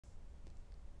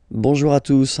Bonjour à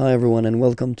tous, hi everyone, and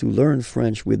welcome to Learn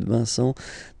French with Vincent.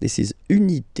 This is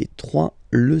Unité 3,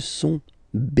 Leçon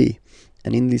B.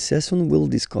 And in this lesson, we'll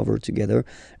discover together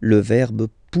le verbe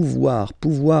pouvoir.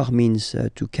 Pouvoir means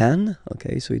to can,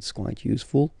 okay, so it's quite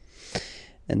useful.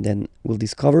 And then we'll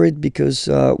discover it because,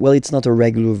 well, it's not a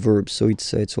regular verb, so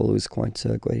it's always quite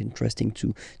interesting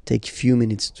to take a few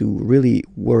minutes to really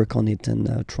work on it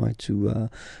and try to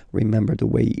remember the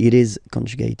way it is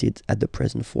conjugated at the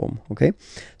present form, okay?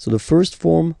 So the first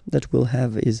form that we'll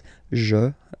have is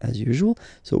je, as usual.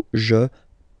 So je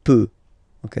peux,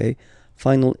 okay?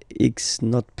 Final X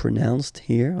not pronounced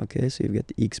here, okay? So you've got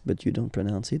the X, but you don't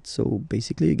pronounce it. So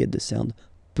basically you get the sound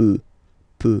peut,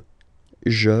 peut,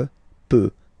 je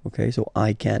peux. Okay, so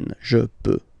I can, je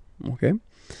peux. Okay,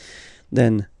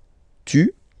 then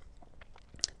tu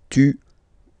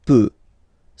peux.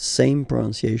 Same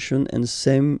pronunciation and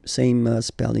same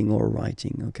spelling or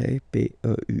writing. Okay,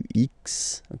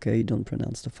 P-E-U-X. Okay, you don't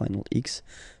pronounce the final X.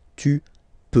 Tu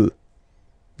peux.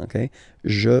 Okay,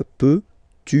 je peux,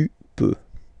 tu peux.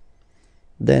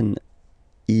 Then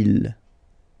il,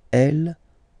 elle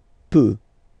peut.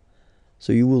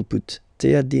 So you will put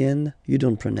T at the end. You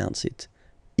don't pronounce it.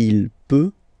 Il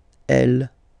peut, elle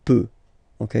peut.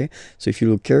 Okay, so if you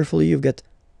look carefully, you've got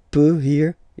peut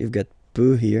here, you've got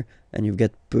peut here, and you've got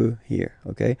peut here.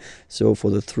 Okay, so for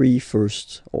the three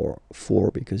first, or four,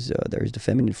 because there is the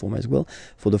feminine form as well,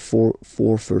 for the four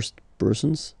first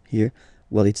persons here,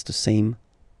 well, it's the same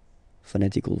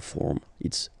phonetical form.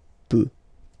 It's peut.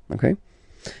 Okay,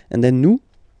 and then nous.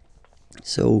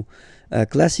 So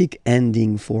classic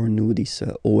ending for nous, this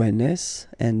ONS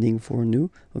ending for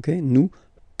nous. Okay, nous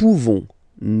pouvons,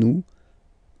 nous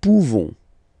pouvons.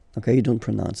 Okay, you don't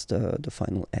pronounce the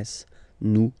final S.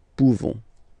 Nous pouvons.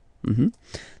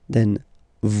 Then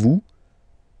vous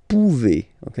pouvez.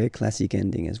 Okay, classic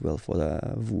ending as well for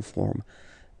the vous form.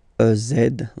 A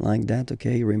Z like that.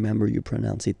 Okay, remember you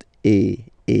pronounce it e.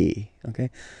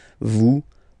 Okay, vous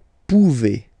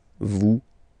pouvez, vous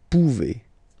pouvez.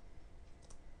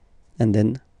 And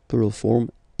then plural form,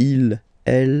 ils,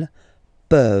 elles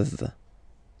peuvent.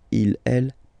 Ils,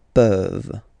 elles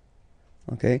peuvent.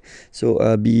 Okay,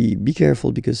 so be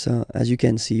careful because as you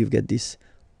can see, you've got this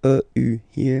EU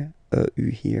here,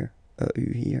 EU here,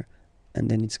 EU here, and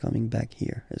then it's coming back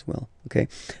here as well. Okay,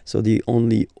 so the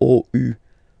only OU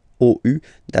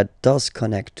that does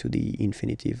connect to the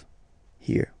infinitive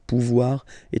here, pouvoir,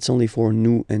 it's only for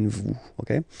nous and vous.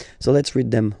 Okay, so let's read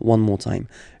them one more time.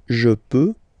 Je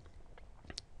peux,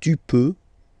 tu peux,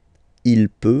 il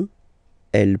peut,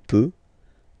 elle peut,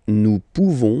 nous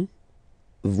pouvons,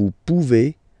 vous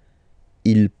pouvez,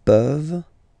 ils peuvent,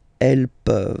 elles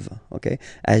peuvent. Okay,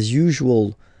 as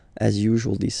usual,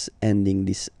 this ending,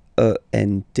 this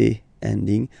ENT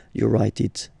ending, you write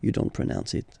it, you don't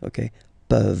pronounce it. Okay,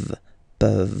 peuvent,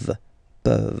 peuvent,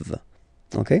 peuvent.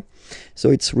 Okay, so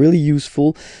it's really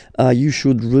useful. You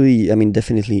should really,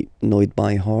 definitely know it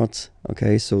by heart.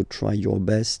 Okay, so try your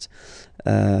best.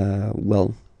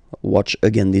 Well, watch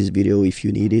again this video if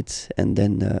you need it, and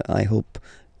then I hope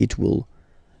it will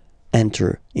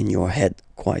enter in your head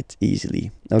quite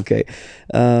easily. Okay,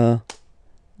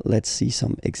 let's see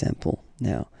some example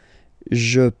now.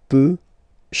 Je peux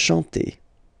chanter.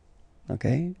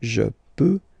 Okay, je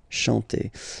peux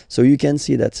chanter. So you can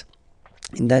see that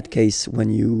in that case, when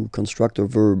you construct a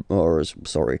verb, or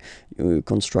sorry, you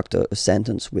construct a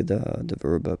sentence with the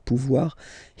verb pouvoir,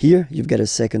 here you've got a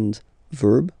second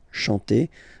verb, chanter,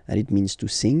 and it means to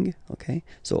sing. Okay,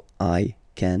 so I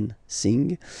can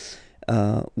sing.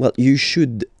 Well, you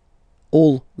should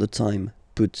all the time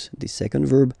put the second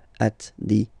verb at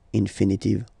the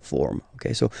infinitive form.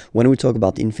 Okay, so when we talk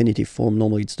about the infinitive form,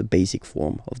 normally it's the basic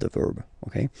form of the verb.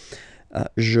 Okay,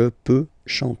 je peux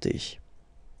chanter.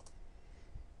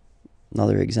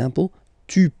 Another example,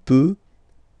 tu peux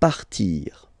partir.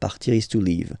 Partir is to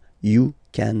leave. You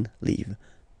can leave.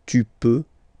 Tu peux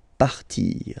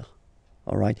partir.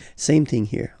 All right, same thing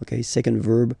here. Okay, second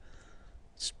verb,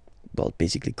 well,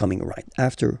 basically coming right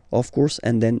after, of course,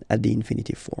 and then at the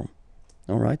infinitive form.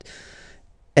 All right,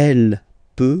 elle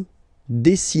peut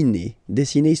dessiner.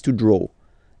 Dessiner is to draw.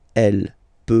 Elle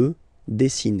peut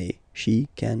dessiner. She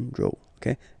can draw.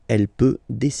 Okay, elle peut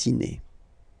dessiner.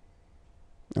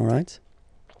 All right,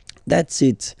 that's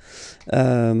it.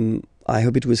 I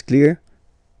hope it was clear.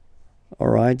 All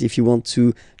right, if you want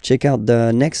to check out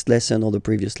the next lesson or the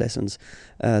previous lessons,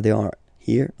 they are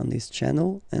here on this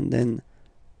channel, and then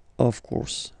of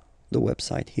course the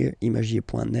website here,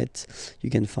 imagier.net. You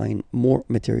can find more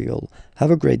material.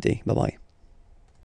 Have a great day. Bye bye.